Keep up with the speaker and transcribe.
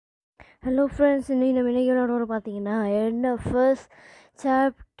Hello friends, இன்னைக்கு நம்ம என்ன விளையாட பார்த்தீங்கன்னா ஃபர்ஸ்ட்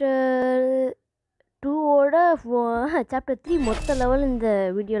சாப்டர் 2ஓட சாப்டர் 3 மொத்த லெவல் இந்த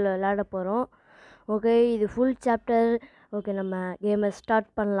வீடியோவில் விளையாட போகிறோம். ஓகே, இது ஃபுல் சாப்டர். ஓகே, நம்ம கேமை ஸ்டார்ட்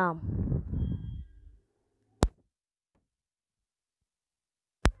பண்ணலாம்.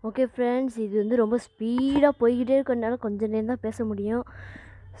 ஓகே ஃப்ரெண்ட்ஸ், இது வந்து ரொம்ப ஸ்பீடாக போய்கிட்டே இருக்கனால கொஞ்சம் நேரம் தான் பேச முடியும்.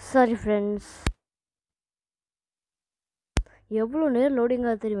 Sorry friends. எவ்வளோ நேரம் லோடிங்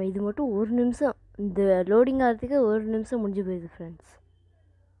ஆகுது தெரியுமா? இது மட்டும் ஒரு நிமிஷம், இந்த லோடிங் ஆகிறதுக்கு ஒரு நிமிஷம் முடிஞ்சு போயிடுது ஃப்ரெண்ட்ஸ்.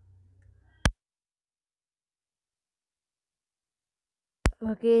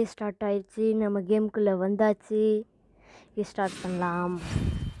 ஓகே, ஸ்டார்ட் ஆயிடுச்சு. நம்ம கேமுக்குள்ளே வந்தாச்சு. ஸ்டார்ட் பண்ணலாம்.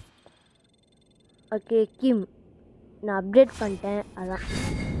 ஓகே கிம், நான் அப்டேட் பண்ணிட்டேன். அதான்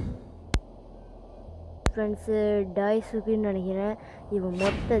ஃப்ரெண்ட்ஸு டாய்ஸுக்குன்னு நினைக்கிறேன். இவன்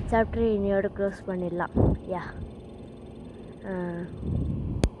மொத்த சாப்டரை என்னையோட க்ளோஸ் பண்ணிடலாம். யா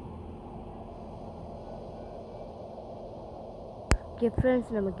ஓகே ஃப்ரெண்ட்ஸ்,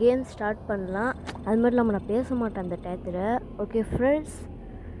 நம்ம கேம் ஸ்டார்ட் பண்ணலாம். அது மாதிரி இல்லாமல் நான் பேச மாட்டேன் அந்த டயத்தில். ஓகே ஃப்ரெண்ட்ஸ்,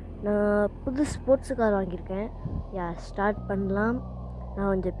 நான் புது ஸ்போர்ட்ஸு கார் வாங்கியிருக்கேன். யா ஸ்டார்ட் பண்ணலாம். நான்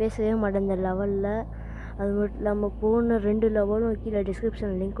கொஞ்சம் பேசவே மாட்டேன் இந்த லெவலில். அது மட்டும் இல்லாமல் போன 2 லெவலும் கீழே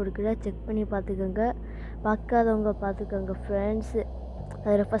டிஸ்கிரிப்ஷனில் லிங்க் கொடுக்குற, செக் பண்ணி பார்த்துக்கோங்க. பார்க்காதவங்க பார்த்துக்கோங்க ஃப்ரெண்ட்ஸு.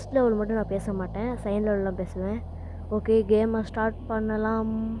 அதில் ஃபஸ்ட் லெவல் மட்டும் நான் பேச மாட்டேன், செகண்ட் லெவல்லாம் பேசுவேன். ஓகே, கேமை ஸ்டார்ட்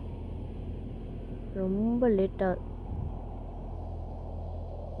பண்ணலாம். ரொம்ப லேட்டாக.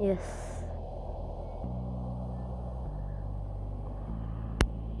 எஸ்,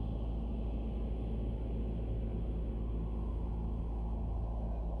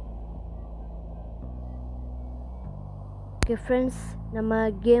 ஓகே ஃப்ரெண்ட்ஸ், நம்ம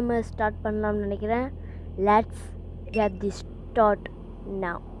கேமை ஸ்டார்ட் பண்ணலாம்னு நினைக்கிறேன். Let's get the start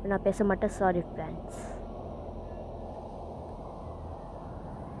now. நான் பேச மாட்டேன், சாரி ஃப்ரெண்ட்ஸ்.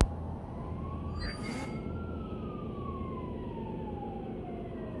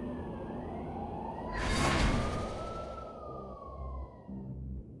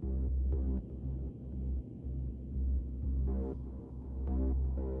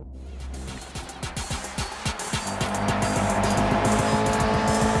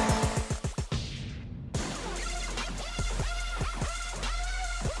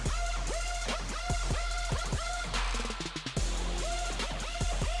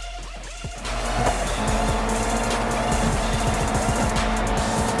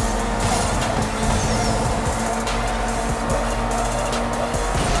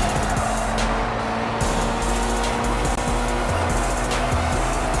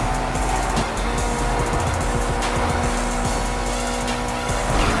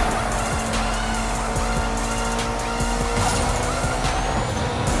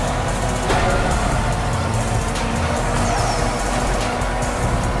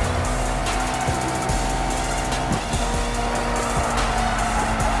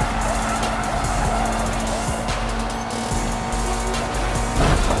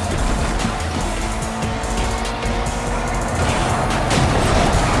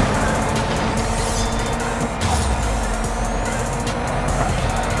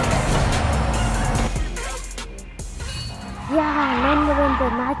 இந்த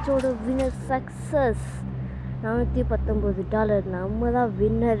மேட்சோட வின்னர் சக்ஸஸ். $419. நம்ம தான்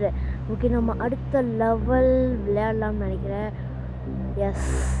வின்னர். ஓகே, நம்ம அடுத்த லெவல் விளையாடலாம்னு நினைக்கிறேன். எஸ்,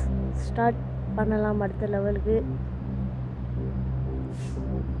 ஸ்டார்ட் பண்ணலாம் அடுத்த லெவலுக்கு.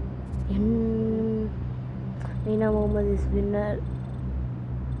 Meena Mohammed is winner.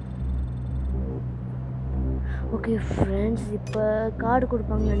 Okay friends, இப்போ கார்டு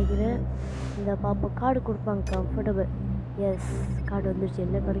கொடுப்பாங்கன்னு நினைக்கிறேன். இந்த பாப்பா கார்டு கொடுப்பாங்க, கம்ஃபர்டபுள். எஸ், கார்டு வந்துருச்சு.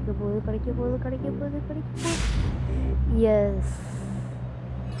 என்ன கிடைக்க போகுது. எஸ்,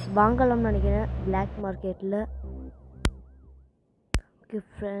 வாங்கலாம்னு நினைக்கிறேன் பிளாக் மார்க்கெட்டில். ஓகே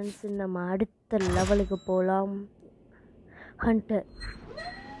ஃப்ரெண்ட்ஸ், நம்ம அடுத்த லெவலுக்கு போகலாம். ஹண்டர்.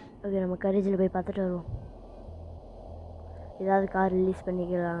 ஓகே, நம்ம கரேஜில் போய் பார்த்துட்டு வருவோம். ஏதாவது கார் ரிலீஸ்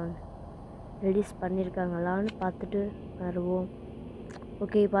பண்ணியிருக்காங்களான்னு பார்த்துட்டு வருவோம்.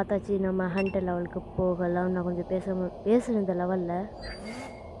 ஓகே, பார்த்தாச்சு. நம்ம ஹண்டர் லெவலுக்கு போகலாம். நான் கொஞ்சம் பேசுகிறேன் இந்த லெவலில்.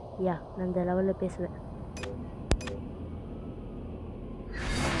 யா, நான் இந்த லெவலில் பேசுவேன்.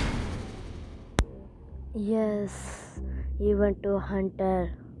 S, even to Hunter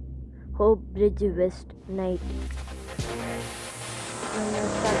hope bridge west night. நம்ம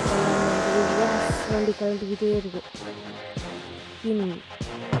ஸ்டார்ட் பண்ணலாம். எஸ், வண்டி கிளம்பிக்கிட்டே இருக்கு.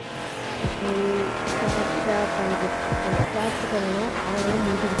 பண்ணணும். அவங்களும்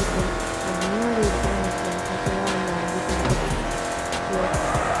முடிச்சுக்கிட்டு முன்னாடி இருக்கிற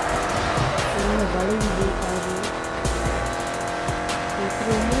வளைவு ஆகுது.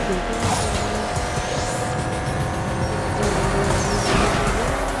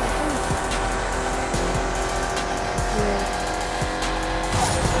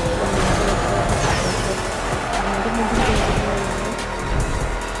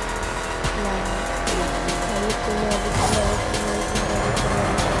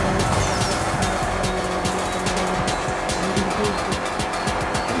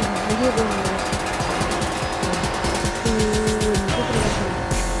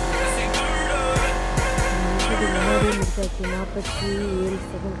 2:47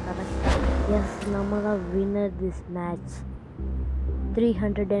 செகண்ட் கரெக்டாக. எஸ், நம்ம தான் வின்னர் திஸ் மேட்ச்.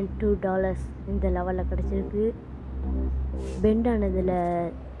 $302 இந்த லெவலில் கிடச்சிருக்கு. பெண்ட் ஆனதில்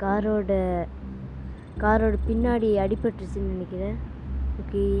காரோட பின்னாடி அடிபட்டுருச்சுன்னு நினைக்கிறேன்.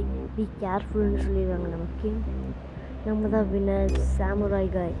 ஓகே, பி கேர்ஃபுல்னு சொல்லிடுவாங்க நமக்கு. நம்ம தான் வின்னர்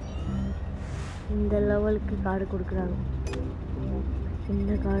சாமுராய் காய். இந்த லெவலுக்கு கார்டு கொடுக்குறாங்க.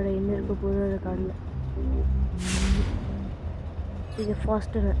 இந்த கார்டு என்ன இருக்க போதும் அந்த கார்டில். இது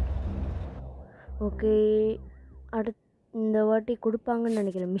ஃபாஸ்டனர். ஓகே, இந்த வாட்டி கொடுப்பாங்கன்னு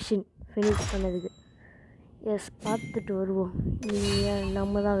நினைக்கிறேன் மிஷின் ஃபினிஷ் பண்ணதுக்கு. எஸ், பார்த்துட்டு வருவோம்.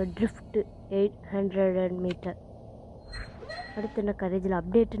 நம்ம தான் ட்ரிஃப்ட்டு 800 மீட்டர். அடுத்து என்ன கரேஜில்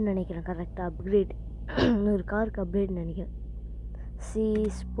அப்டேட்டுன்னு நினைக்கிறேன். கரெக்டாக அப்கிரேட், இன்னொரு காருக்கு அப்டேட்னு நினைக்கிறேன். C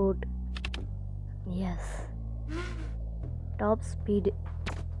sport. S, top speed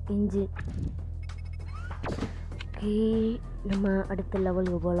engine. Okay, நம்ம அடுத்த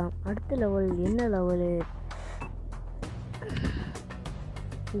லெவலுக்கு போகலாம். அடுத்த லெவல் என்ன லெவலு?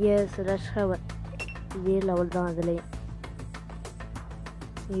 S, rush hour. இதே லெவல் தான் அதுலேயும்.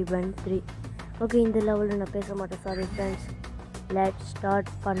 ஈவென்ட் 3. ஓகே, இந்த லெவலில் நான் பேச மாட்டேன், சாரி ஃப்ரெண்ட்ஸ். லெட்ஸ் ஸ்டார்ட்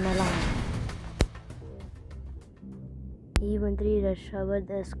பண்ணலாம். Event 3 rush hour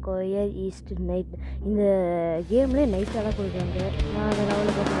the square east night. இந்த கேம்லேயே நைட்டாக தான் கொடுக்குறாங்க. நான் அந்த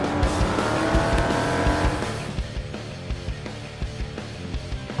லெவலில் பார்த்து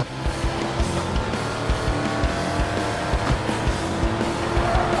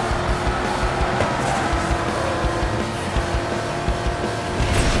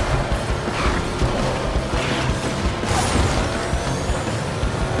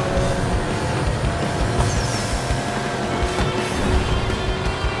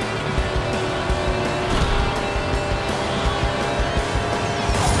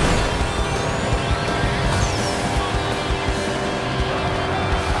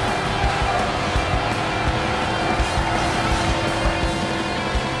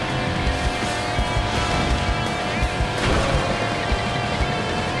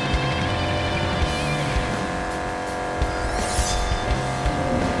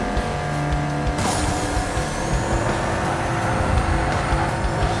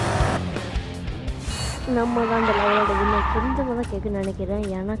நம்ம தான் இந்த லெவலோட வின்னர். கொஞ்சமாக தான் கேட்குன்னு நினைக்கிறேன்.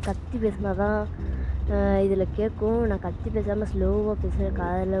 ஏன்னா கத்தி பேசினா தான் இதில் கேட்கும். நான் கத்தி பேசாமல் ஸ்லோவாக பேசுகிறேன்.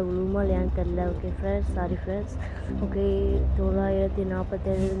 காதில் விழுமா இல்லையான்னு தெரில. Okay friends, sorry friends. Okay,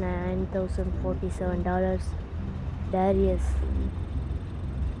 $947 $9,047 Darius.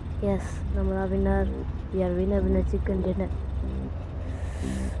 S, நம்ம தான் வின்னர். யார் வின்னர் சிக்கன் டின்னர்.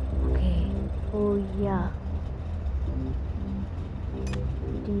 ஓகே, ஓ யா,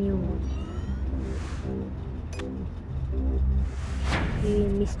 நியூ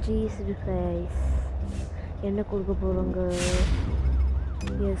மிஸ்ட்ரீஸ் ரிஃபைஸ். என்ன கொடுக்க போகிறோங்க?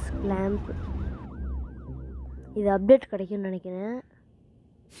 S, clamp. இது அப்டேட் கிடைக்கும்னு நினைக்கிறேன்.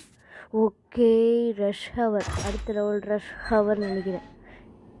 Okay, rush hour. அடுத்த லெவல் ரஷ் ஹவர்னு நினைக்கிறேன்.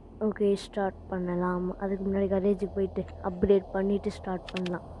 ஓகே, ஸ்டார்ட் பண்ணலாம். அதுக்கு முன்னாடி கரேஜுக்கு போயிட்டு அப்டேட் பண்ணிவிட்டு ஸ்டார்ட்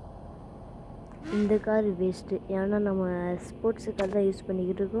பண்ணலாம். இந்த கார் வேஸ்ட்டு. ஏன்னா நம்ம ஸ்போர்ட்ஸு கார் தான் யூஸ்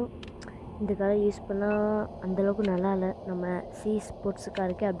பண்ணிக்கிட்டு இருக்கோம். இந்த காரை யூஸ் பண்ணால் அந்தளவுக்கு நல்லா இல்லை. நம்ம சி ஸ்போர்ட்ஸு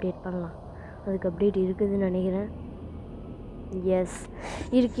காருக்கே அப்டேட் பண்ணலாம். அதுக்கு அப்டேட் இருக்குதுன்னு நினைக்கிறேன். எஸ்,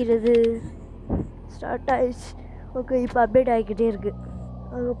 இருக்கிறது. ஸ்டார்ட் ஆயிடுச்சு. ஓகே, இப்போ அப்டேட் ஆகிக்கிட்டே இருக்குது.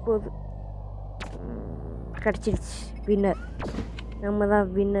 ஆக போகுது. கிடச்சிடுச்சு வின்னர். நம்ம தான்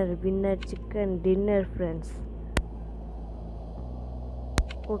winner chicken dinner friends.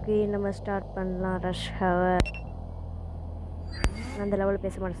 Okay, நம்ம ஸ்டார்ட் பண்ணலாம். Rush hour. அந்த லெவலில்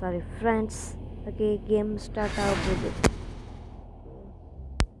பேச மாட்டேன், sorry friends. Okay, game start ஆக போகுது.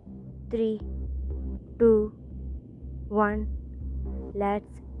 3, 2, 1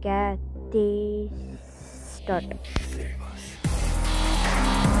 லெட்ஸ் கெட் ஸ்டார்ட்.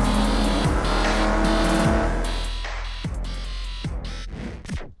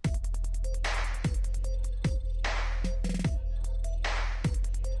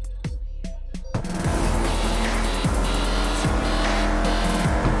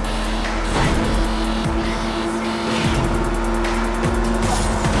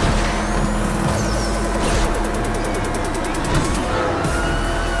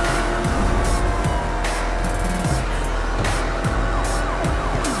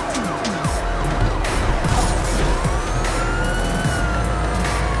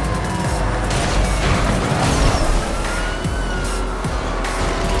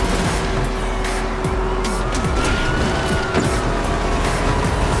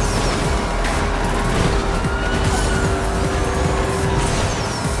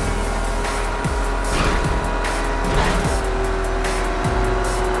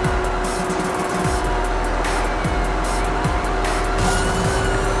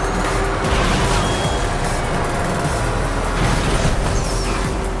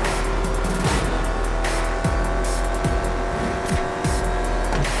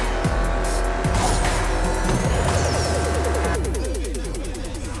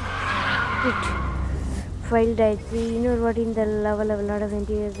 ஃபைல்ட் ஆயிடுச்சு. இன்னொரு வாட்டி இந்த லெவலில் விளையாட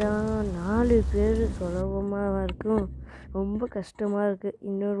வேண்டியது தான். 4 பேர் சுலபமாக இருக்கும், ரொம்ப கஷ்டமாக இருக்குது.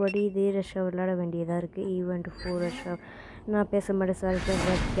 இன்னொரு வாட்டி இதே ரஷ்ஷாக விளையாட வேண்டியதாக இருக்குது. ஈவெண்ட் 4 ரஷ்ஷாக நான் பேச மாட்டேன், sorry friends.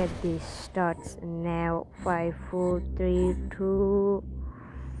 Let's get this starts now. 5 4 3 2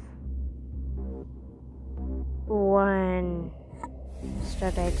 1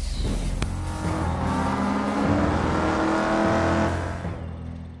 start ஆயிடுச்சு.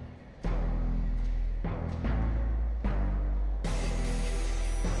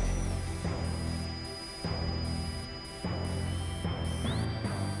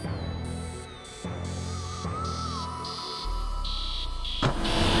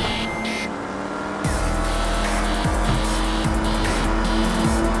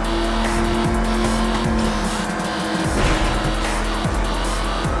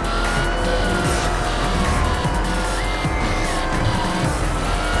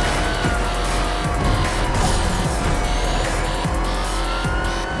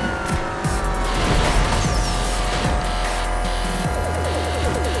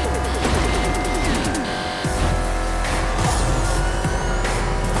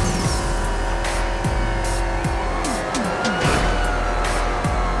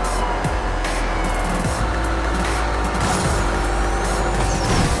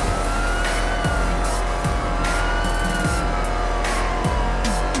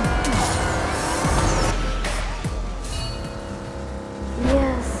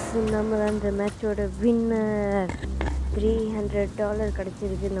 நம்ம தான் இந்த மேட்சோட வின்னர். $300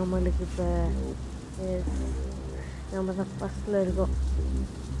 கிடச்சிருக்கு நம்மளுக்கு. இப்போ நம்ம தான் ஃபஸ்ட்டில் இருக்கோம்.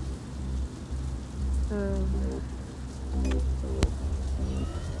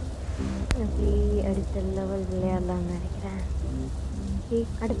 அப்படி அடுத்த லெவல் விளையாடலாம்னு நினைக்கிறேன்.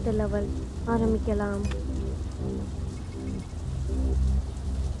 அடுத்த லெவல் ஆரம்பிக்கலாம்.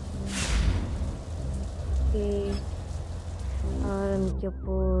 ஓகே, ஆரம்பிக்க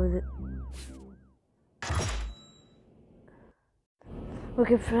போகுது.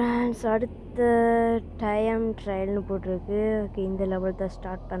 ஓகே ஃப்ரெண்ட்ஸ், அடுத்த டைம் ட்ரையல்னு போட்டிருக்கு. ஓகே, இந்த லெவல் தான்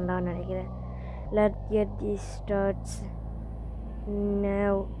ஸ்டார்ட் பண்ணலான்னு நினைக்கிறேன். Let's get this starts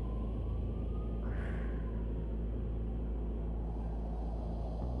now.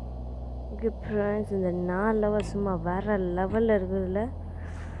 Okay friends, இந்த 4 லெவல் சும்மா வேறு லெவலில் இருக்குதுல்ல.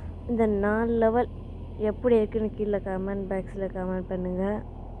 இந்த 4 லெவல் எப்படி இருக்குன்னு கீழே கமெண்ட் பாக்ஸில் கமெண்ட் பண்ணுங்கள்.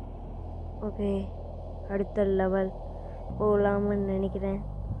 ஓகே, அடுத்த லெவல் போகலாம்னு நினைக்கிறேன்.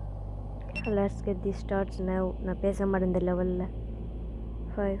 Let's get the starts now. நான் பேச மாட்டேன் இந்த லெவலில்.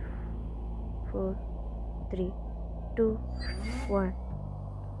 5 4 3 2 1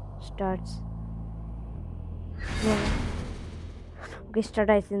 ஸ்டார்ட்ஸ். ஓகே,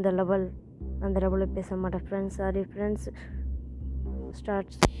 ஸ்டார்ட் ஆயிடுச்சு இந்த லெவல். அந்த லெவலில் பேச மாட்டேன் friends, sorry friends.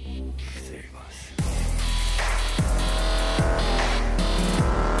 Starts.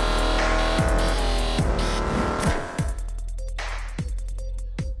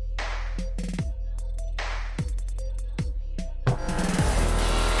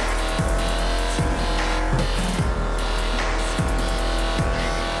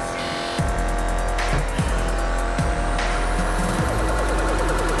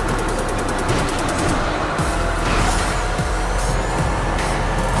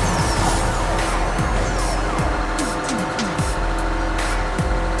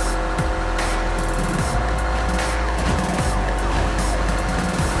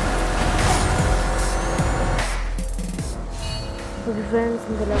 Okay friends,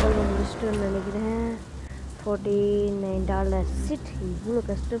 இந்த லெவலில் முடிச்சிட்டோன்னு நினைக்கிறேன். $49 சிட். இவ்வளோ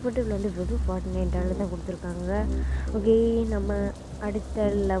கஷ்டப்பட்டு விளையாண்டு வெறும் $49 தான் கொடுத்துருக்காங்க. ஓகே, நம்ம அடுத்த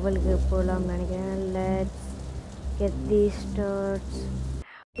லெவலுக்கு போகலாம்னு நினைக்கிறேன். Let's get the starts.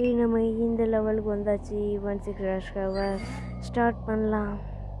 Okay, நம்ம இந்த லெவலுக்கு வந்தாச்சு. 16 ரஷ்காவை ஸ்டார்ட் பண்ணலாம்.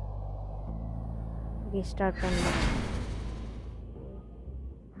 ஓகே, ஸ்டார்ட் பண்ணலாம்.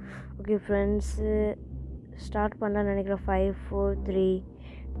 ஓகே ஃப்ரெண்ட்ஸு, ஸ்டார்ட் பண்ணலான்னு நினைக்கிறேன். 5 4 3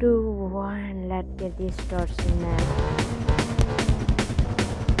 2 1 லெட்ஸ் கெட் தி ஸ்டார்ட்ஸ் நவ.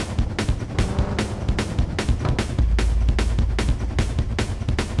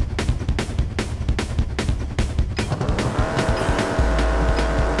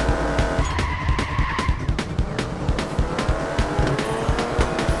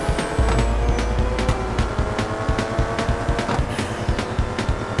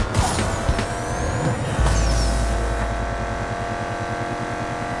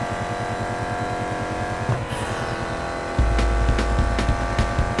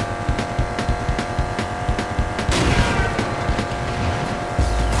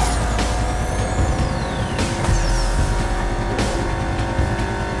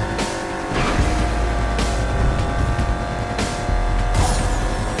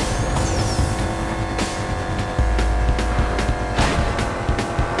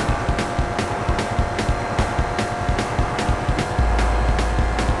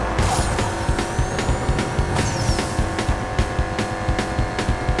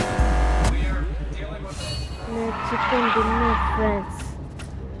 dinner friends.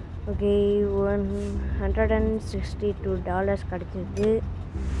 ஓகே $162 கிடச்சிருக்கு.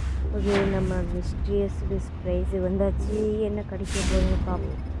 ஓகே நம்ம மிஸ்டீரியஸ் ப்ரைஸு வந்தாச்சு. என்ன கிடைக்க போகுதுன்னு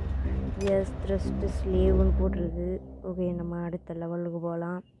பார்ப்போம். எஸ் த்ரஸ்ட் ஸ்லேவ்னு போட்டிருக்கு. ஓகே நம்ம அடுத்த லெவலுக்கு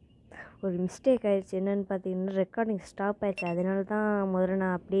போகலாம். ஒரு மிஸ்டேக் ஆகிடுச்சு. என்னென்னு பார்த்தீங்கன்னா ரெக்கார்டிங் ஸ்டாப் ஆகிடுச்சு. அதனால தான் முதல்ல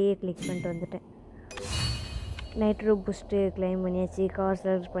நான் அப்படியே கிளிக் பண்ணிட்டு வந்துட்டேன். நைட்ரோ பூஸ்ட்டு கிளைம் பண்ணியாச்சு. கார்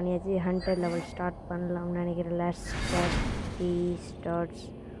செலக்ட் பண்ணியாச்சு. ஹண்டர் லெவல் ஸ்டார்ட் பண்ணலாம்னு நினைக்கிறேன். Last starts.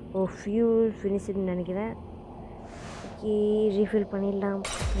 ஓ ஃபியூல் ஃபினிஷ்டுன்னு நினைக்கிறேன். ஓகே ரீஃபில் பண்ணிடலாம்.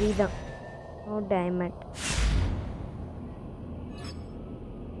 ஃப்ரீ தான். ஓ டைமண்ட்.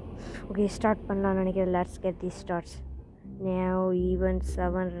 ஓகே ஸ்டார்ட் பண்ணலாம்னு நினைக்கிறேன். Let's get the starts. Now event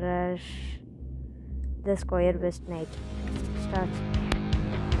 7 rush the square west night. Start.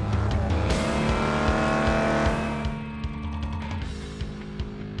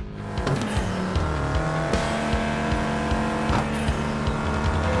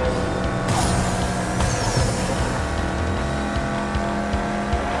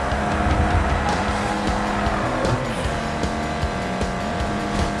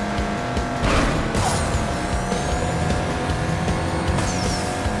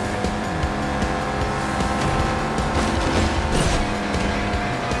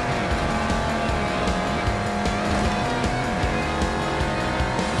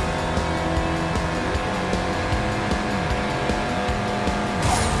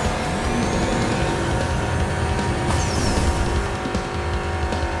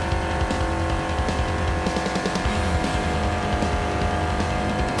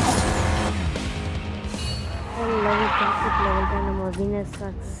 Level தான் நம்ம வின்னர்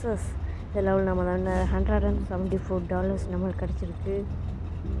சக்ஸஸ். இந்த லெவல் நம்ம தான் $174 நம்மளுக்கு கிடச்சிருக்கு.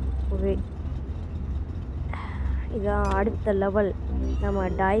 ஓகே இதான் அடுத்த லெவல். நம்ம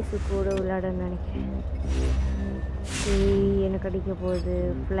டாய்ஸு கூட விளையாடன்னு நினைக்கிறேன். என்ன கிடைக்க போகுது?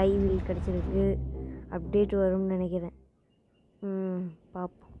 ஃப்ளை வீல் கிடச்சிருக்கு. அப்டேட் வரும்னு நினைக்கிறேன்.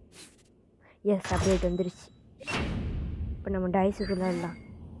 பார்ப்போம். எஸ் அப்டேட் வந்துருச்சு. இப்போ நம்ம டாய்ஸுக்கு விளையாடலாம்.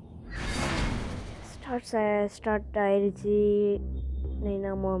 ஸ்டார்ட் ஆயிடுச்சு.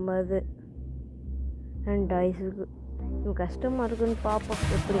 நைனா முகமது அண்ட் ஐஸுக்கு இது கஷ்டமாக இருக்குன்னு பார்ப்போம்.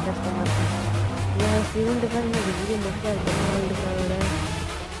 எப்படி கஷ்டமாக இருக்கும். ஏன் சிவண்டு கார் இந்த வீடியோ மொத்தம் இருக்குது. வேர்ல்டு காரோட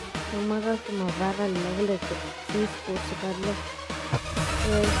சும்மா தான் சும்மா வேறு லெவல் இருக்குது. ஸ்போர்ட்ஸ் காரில்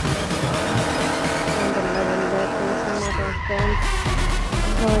அந்த லெவலில் பேச மாட்டோம் ஃப்ரெண்ட்ஸ்.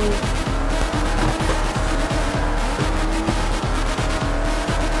 சாரி.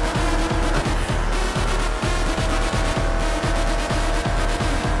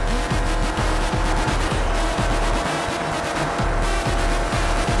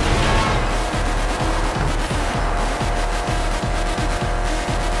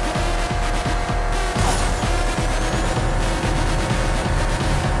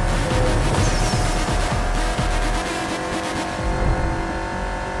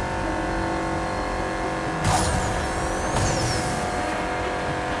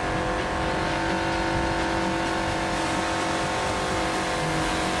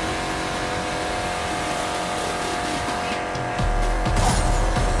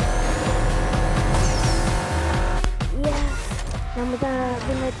 நம்ம தான்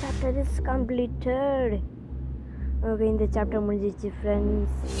இந்த சாப்டர் இஸ் கம்ப்ளீட்டட். ஓகே இந்த சாப்டர் முடிஞ்சிச்சு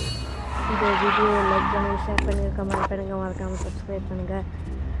ஃப்ரெண்ட்ஸ். இந்த வீடியோ லைக் பண்ணுங்கள், ஷேர் பண்ணுங்கள், கமெண்ட் பண்ணுங்கள், மறக்காமல் சப்ஸ்கிரைப் பண்ணுங்கள்.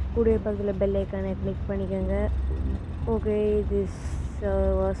 கூடிய பக்கத்தில் பெல் ஐக்கானை கிளிக் பண்ணிக்கோங்க. Okay this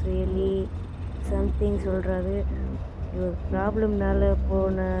was really something சொல்கிறாரு. இது ஒரு ப்ராப்ளம்னால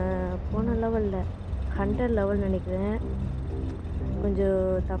போன லெவலில் 100 லெவல் நினைக்கிறேன் கொஞ்சம்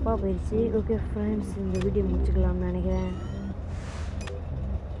தப்பாக போயிடுச்சு. ஓகே ஃப்ரெண்ட்ஸ் இந்த வீடியோ முடிச்சுக்கலாம்னு நினைக்கிறேன்.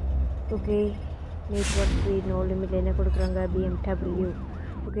 Okay network speed no limit என்ன கொடுக்குறாங்க BMW.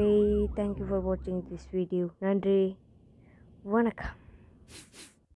 ஓகே தேங்க்யூ ஃபார் வாட்சிங் திஸ் வீடியோ. நன்றி, வணக்கம்.